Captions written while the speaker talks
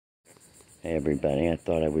Hey everybody, I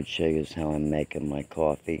thought I would show you how I'm making my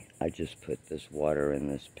coffee. I just put this water in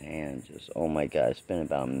this pan, oh my god, it's been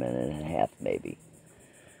about a minute and a half maybe.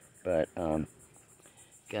 But, got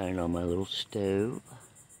it on my little stove,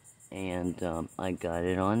 and I got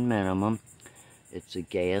it on minimum. It's a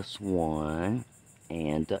gas one,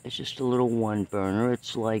 and it's just a little one burner.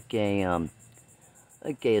 It's like a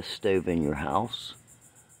gas stove in your house.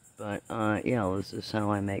 But, yeah, this is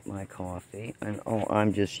how I make my coffee. And,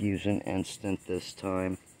 I'm just using instant this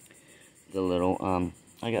time. The little,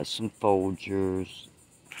 I got some Folgers.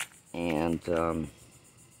 And,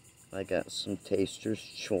 I got some Taster's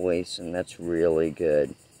Choice. And that's really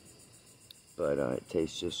good. But, it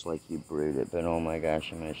tastes just like you brewed it. But, oh my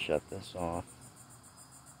gosh, I'm going to shut this off.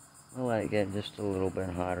 I'll let it get just a little bit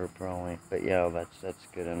hotter, probably. But, yeah, that's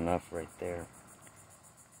good enough right there.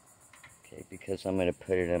 Okay, because I'm going to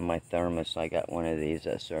put it in my thermos, I got one of these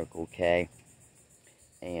at Circle K.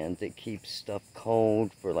 And it keeps stuff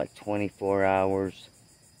cold for like 24 hours,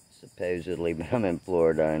 supposedly. But I'm in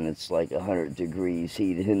Florida and it's like 100 degrees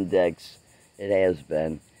heat index. It has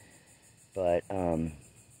been. But,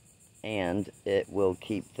 and it will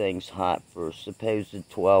keep things hot for supposed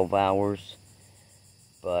 12 hours.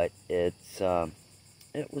 But it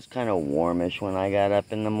was kind of warmish when I got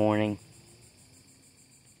up in the morning.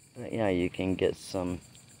 But yeah, you can get some,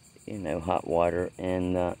 hot water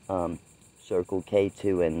in Circle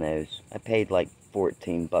K2 in those. I paid like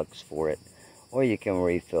 14 bucks for it. Or you can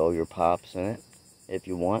refill your pops in it if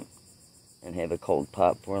you want. And have a cold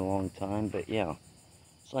pop for a long time. But yeah,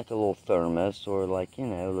 it's like a little thermos or like,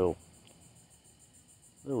 a little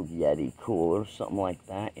Yeti cooler, something like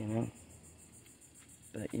that,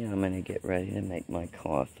 But yeah, I'm going to get ready to make my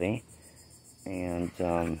coffee. And,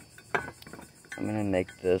 I'm going to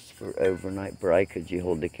make this for overnight. Bri, could you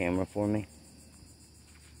hold the camera for me?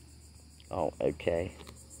 Oh, okay.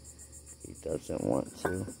 He doesn't want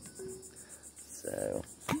to. So,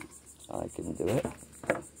 I can do it.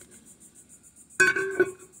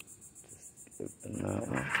 Just open that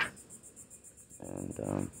up.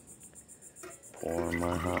 And, pour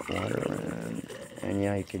my hot water in. And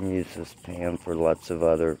yeah, you can use this pan for lots of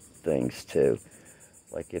other things too.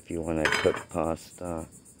 Like if you want to cook pasta.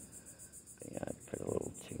 Yeah, I put a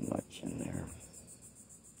little too much in there.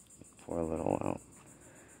 Pour a little out.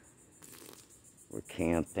 We're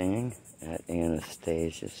camping at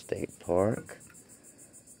Anastasia State Park.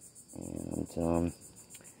 And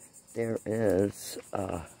there is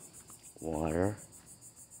water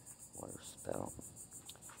spout.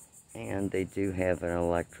 And they do have an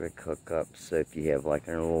electric hookup. So if you have like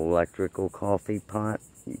an electrical coffee pot,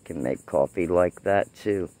 you can make coffee like that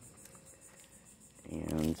too.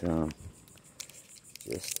 And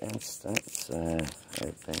just instant, so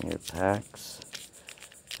open your packs.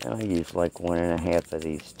 And I use like 1.5 of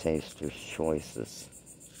these Taster's Choices.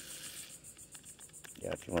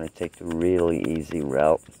 Yeah, if you want to take the really easy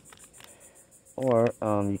route. Or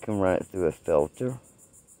you can run it through a filter.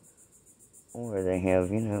 Or they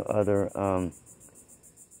have,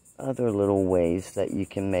 other little ways that you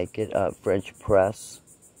can make it, French press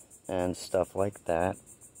and stuff like that.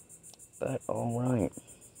 But alright.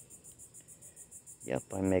 Yep,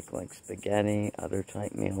 I make like spaghetti, other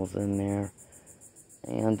type meals in there.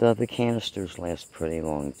 And the canisters last pretty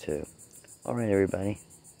long too. Alright everybody,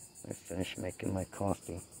 I finished making my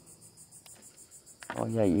coffee. Oh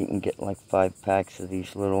yeah, you can get like 5 packs of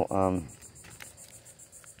these little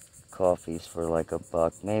coffees for like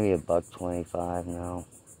 $1, maybe $1.25 now.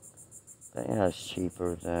 But yeah, it's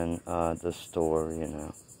cheaper than the store,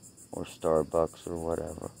 or Starbucks or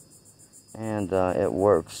whatever. And it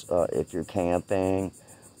works if you're camping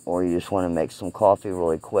or you just want to make some coffee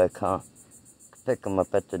really quick, huh? Pick them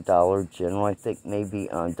up at the Dollar General. I think maybe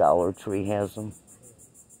Dollar Tree has them.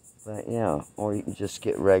 But yeah, or you can just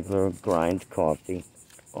get regular grind coffee.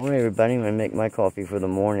 Alright everybody, I'm going to make my coffee for the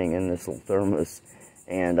morning in this little thermos.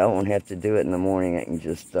 And I won't have to do it in the morning. I can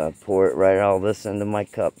just pour it right all this into my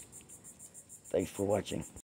cup. Thanks for watching.